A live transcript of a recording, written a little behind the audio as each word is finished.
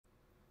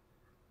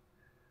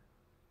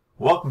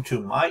Welcome to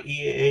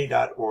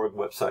myeaa.org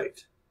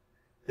website.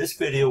 This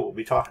video will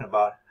be talking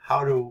about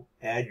how to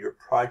add your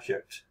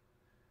project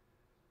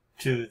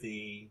to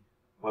the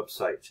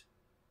website.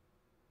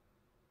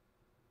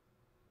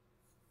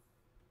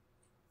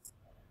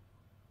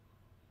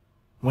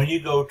 When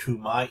you go to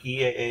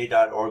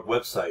myeaa.org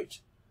website,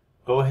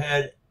 go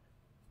ahead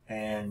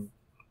and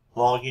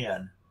log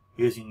in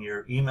using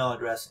your email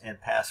address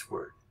and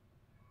password.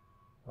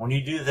 When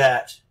you do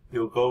that,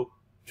 you'll go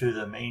to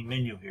the main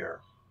menu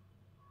here.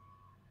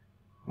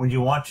 When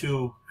you want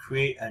to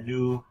create a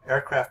new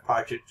aircraft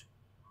project,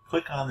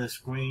 click on this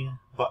green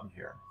button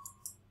here.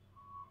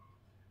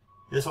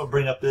 This will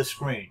bring up this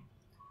screen.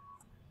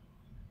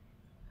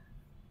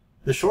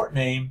 The short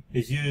name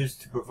is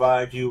used to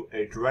provide you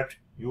a direct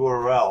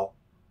URL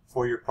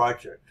for your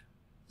project.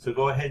 So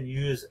go ahead and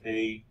use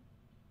a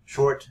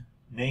short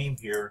name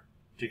here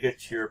to get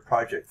to your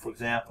project. For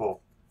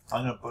example,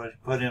 I'm going to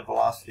put in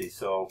velocity,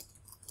 so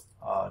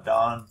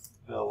Don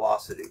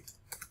Velocity,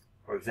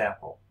 for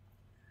example.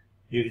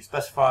 You can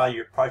specify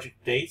your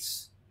project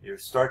dates, your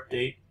start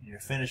date, and your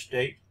finish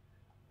date.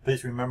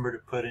 Please remember to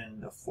put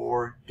in the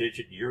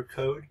 4-digit year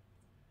code.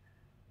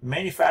 The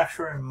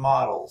manufacturer and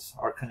models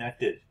are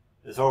connected.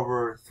 There's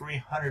over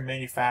 300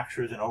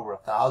 manufacturers and over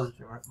 1,000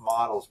 different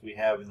models we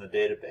have in the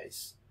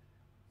database.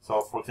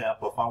 So for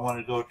example, if I want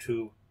to go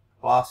to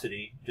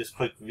velocity, just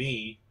click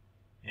V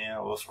and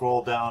it will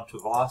scroll down to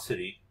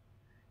velocity.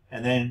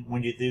 And then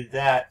when you do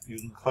that, you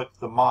can click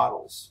the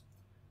models.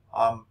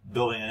 I'm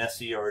building an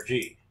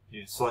SERG.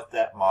 You can select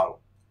that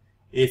model.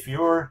 If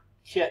your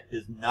kit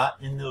is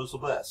not in those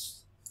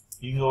lists,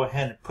 you can go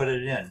ahead and put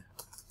it in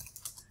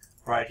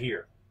right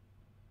here.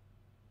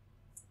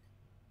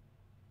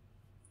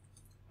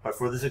 But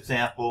for this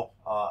example,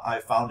 I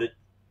found it,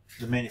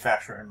 the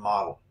manufacturer and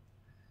model.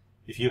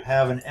 If you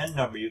have an N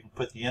number, you can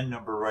put the N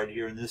number right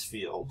here in this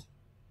field.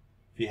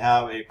 If you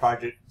have a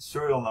project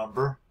serial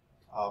number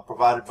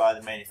provided by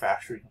the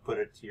manufacturer, you can put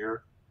it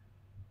here.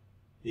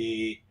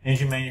 The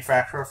engine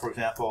manufacturer, for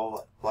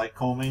example, like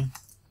Combing,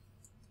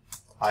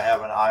 I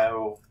have an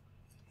IO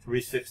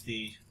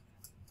 360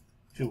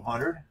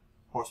 200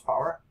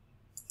 horsepower.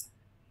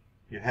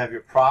 You have your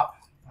prop.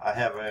 I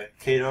have a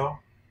Cato.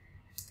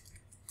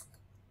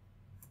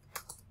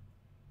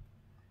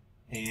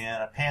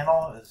 And a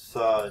panel is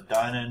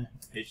Dynon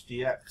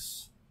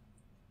HDX.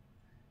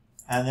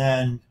 And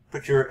then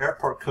put your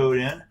airport code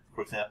in.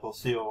 For example,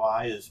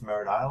 COI is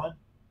Merritt Island.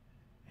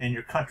 And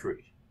your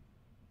country.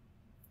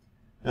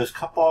 There's a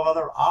couple of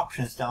other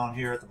options down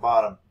here at the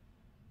bottom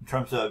in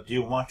terms of, do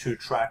you want to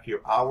track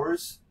your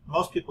hours?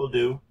 Most people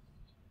do,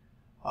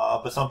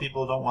 but some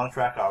people don't want to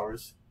track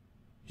hours.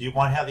 Do you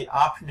want to have the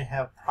option to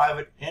have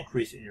private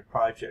entries in your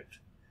project?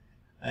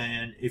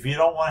 And if you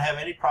don't want to have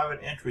any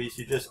private entries,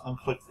 you just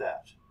unclick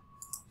that.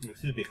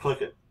 Excuse me,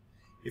 click it.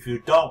 If you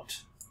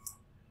don't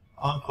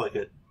unclick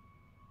it,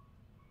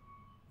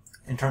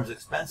 in terms of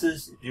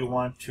expenses, do you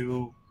want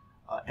to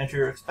enter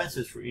your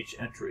expenses for each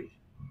entry?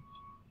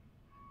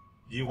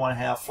 Do you want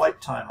to have flight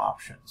time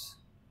options?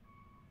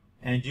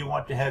 And do you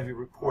want to have your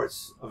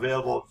reports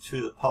available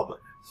to the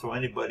public so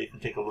anybody can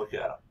take a look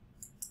at them?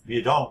 If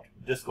you don't,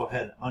 just go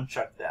ahead and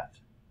uncheck that.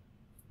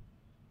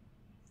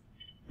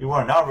 You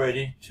are now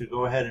ready to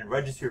go ahead and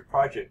register your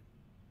project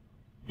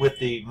with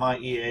the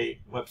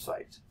MyEA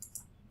website.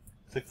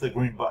 Click the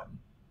green button.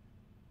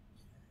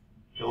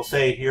 It will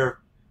say here,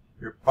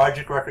 your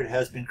project record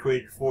has been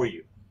created for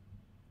you.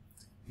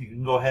 You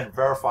can go ahead and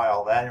verify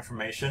all that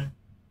information.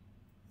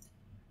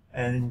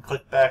 And then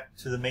click back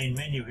to the main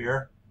menu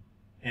here,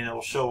 and it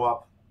will show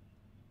up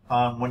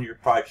on one of your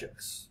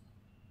projects.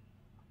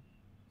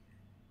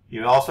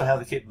 You also have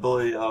the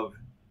capability of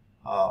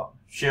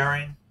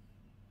sharing,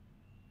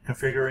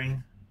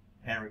 configuring,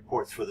 and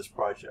reports for this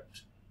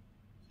project.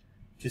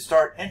 To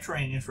start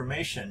entering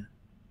information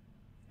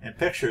and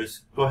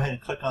pictures, go ahead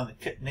and click on the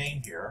kit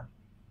name here,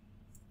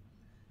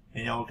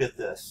 and you'll get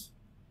this.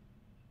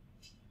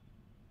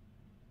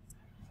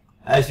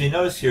 As you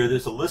notice here,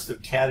 there's a list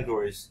of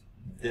categories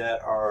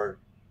that are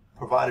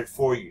provided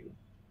for you,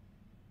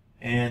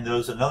 and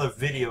there's another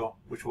video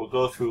which we'll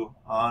go through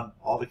on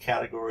all the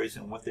categories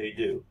and what they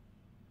do.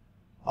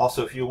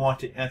 Also, if you want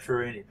to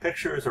enter any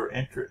pictures or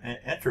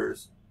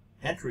entries,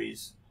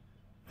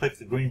 click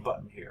the green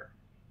button here,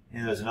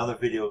 and there's another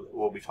video that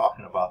will be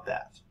talking about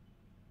that.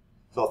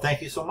 So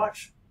thank you so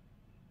much.